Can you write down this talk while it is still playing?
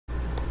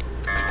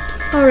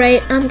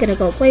Alright, I'm gonna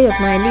go play with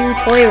my new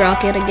toy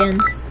rocket again.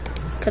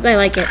 Because I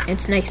like it.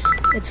 It's nice.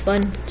 It's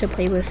fun to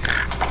play with.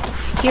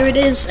 Here it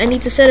is. I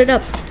need to set it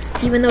up.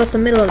 Even though it's the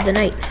middle of the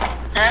night.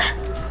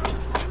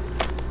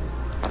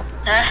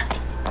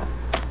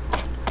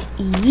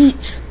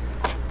 Yeet.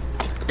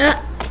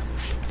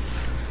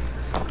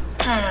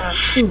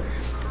 Ooh.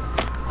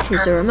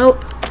 Here's the remote.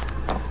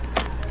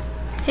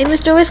 Hey,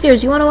 Mr.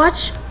 Whiskers, you wanna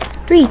watch?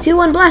 3, 2,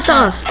 1, blast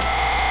off!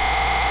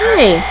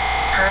 Hey!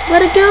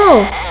 Let it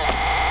go!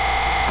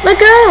 Let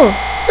go!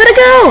 Let it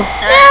go!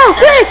 Now!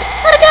 Quick!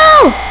 Let it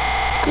go!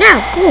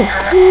 Now! Ooh!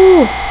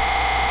 Ooh!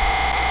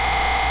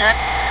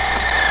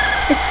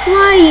 It's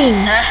flying!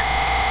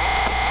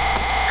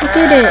 Look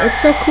at it!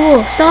 It's so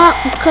cool! Stop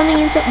coming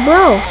into...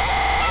 Bro!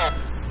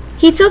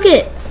 He took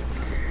it!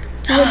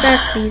 Give it back,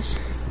 please.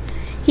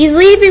 He's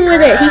leaving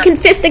with it! He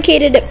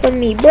confiscated it from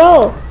me,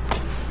 bro!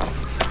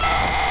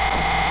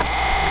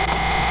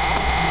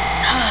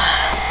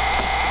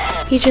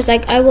 He's just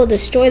like, I will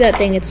destroy that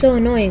thing. It's so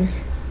annoying.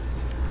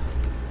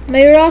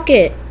 My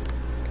rocket.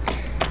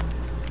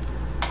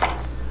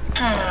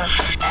 I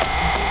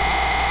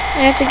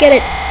have to get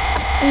it.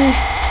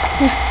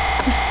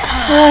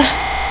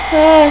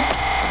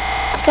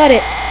 Got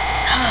it.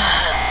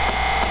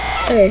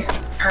 Hey.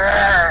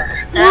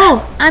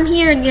 Whoa, I'm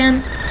here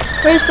again.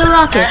 Where's the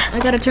rocket? I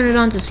gotta turn it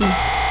on to see.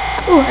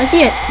 Ooh, I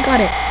see it.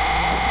 Got it.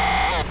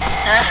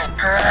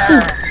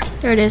 Ooh,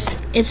 there it is.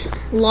 It's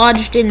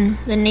lodged in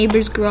the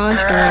neighbor's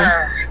garage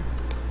door.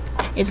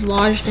 It's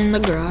lodged in the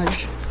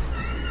garage.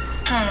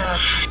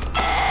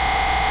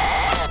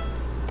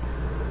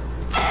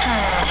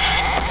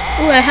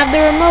 Ooh, I have the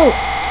remote.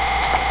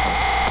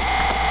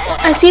 Oh,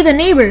 I see the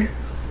neighbor.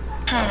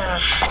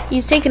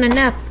 He's taking a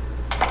nap.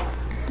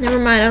 Never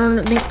mind.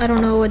 I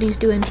don't know what he's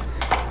doing.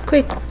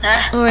 Quick.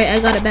 All right, I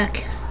got it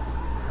back.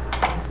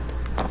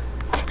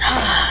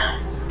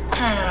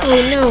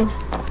 Oh no.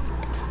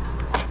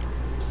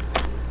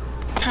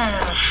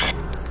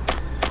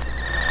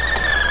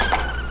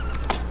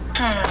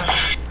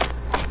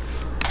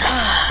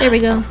 There we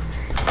go.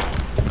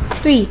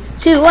 3,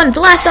 2, 1,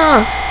 blast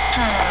off!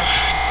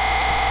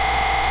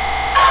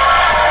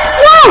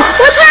 Whoa!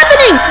 What's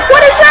happening?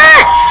 What is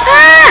that?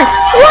 Ah!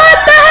 What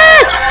the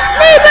heck?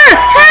 Neighbor,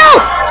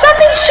 help!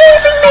 Something's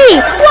chasing me!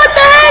 What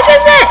the heck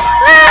is it?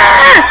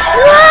 Ah!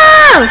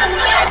 Whoa!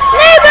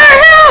 Neighbor,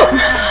 help!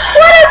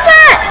 What is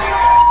that?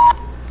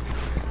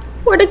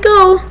 Where'd it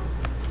go?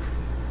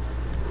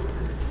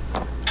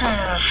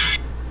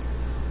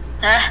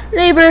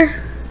 Neighbor,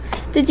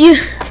 did you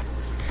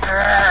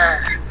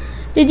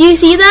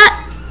see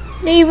that?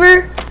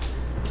 Neighbor?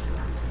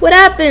 What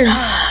happened?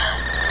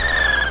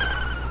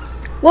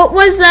 What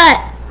was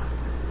that?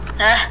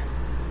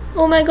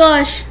 Oh my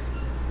gosh.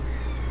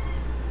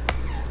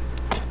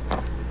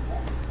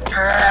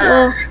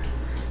 Well,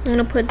 I'm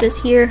gonna put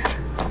this here.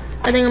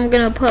 I think I'm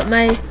gonna put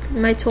my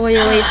toy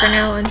away for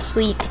now and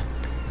sleep.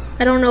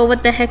 I don't know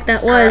what the heck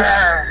that was,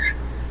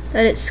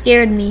 but it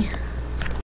scared me.